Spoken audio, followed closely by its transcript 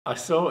I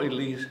saw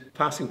Elite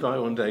passing by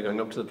one day going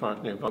up to the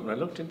park nearby, and I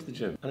looked into the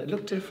gym and it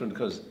looked different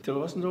because there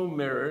was no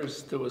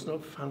mirrors, there was no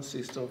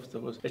fancy stuff,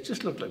 it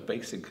just looked like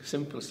basic,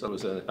 simple stuff.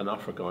 There was an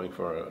offer going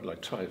for,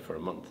 try it for a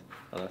month,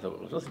 and I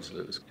thought, well, nothing to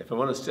lose. If I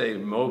want to stay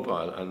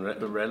mobile and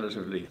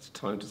relatively, it's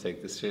time to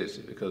take this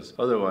seriously, because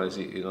otherwise,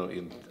 I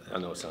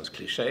know it sounds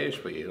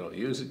cliche-ish, but you don't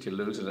use it, you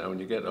lose it, and when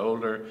you get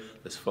older,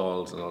 there's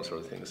falls and all sort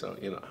of things. So,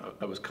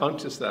 I was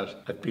conscious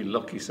that I've been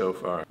lucky so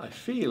far. I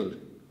feel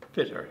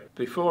fitter.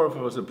 Before, if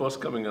there was a bus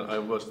coming and I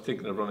was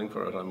thinking of running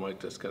for it, I might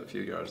just get a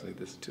few yards and think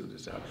this is too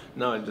distant.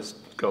 Now I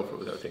just go for it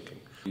without thinking.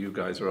 You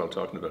guys were all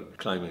talking about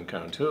climbing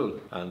Carntool,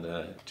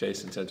 and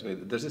Jason said to me,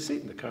 there's a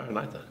seat in the car, and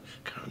I thought,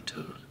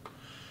 Carntool?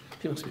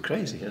 He must be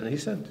crazy. And he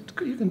said,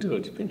 you can do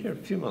it. You've been here a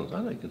few months.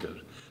 I know you can do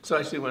it. So I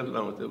actually went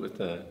along with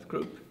the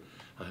group.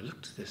 And I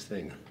looked at this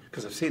thing,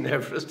 because I've seen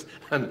Everest,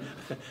 and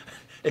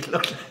it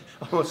looked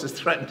almost as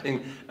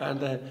threatening.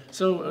 And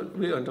so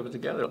we went up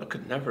together. I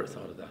could never have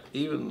thought of that,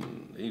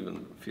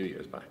 even a few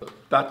years back. But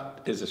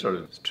that is a sort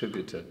of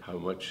tribute to how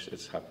much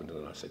it's happened in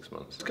the last 6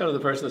 months. It's kind of the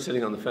person that's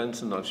sitting on the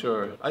fence and not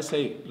sure. I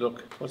say,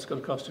 look, what's it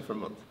going to cost you for a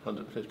month?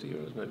 150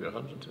 euros, maybe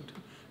 150.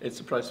 It's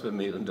the price of a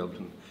meal in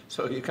Dublin,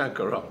 so you can't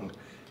go wrong.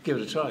 Give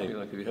it a try.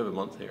 Like if you have a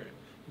month here,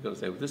 you're going to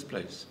say, well, this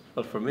place.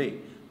 Well, for me,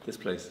 this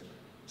place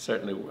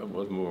certainly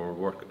was more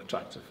work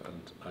attractive,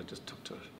 and I just took to it.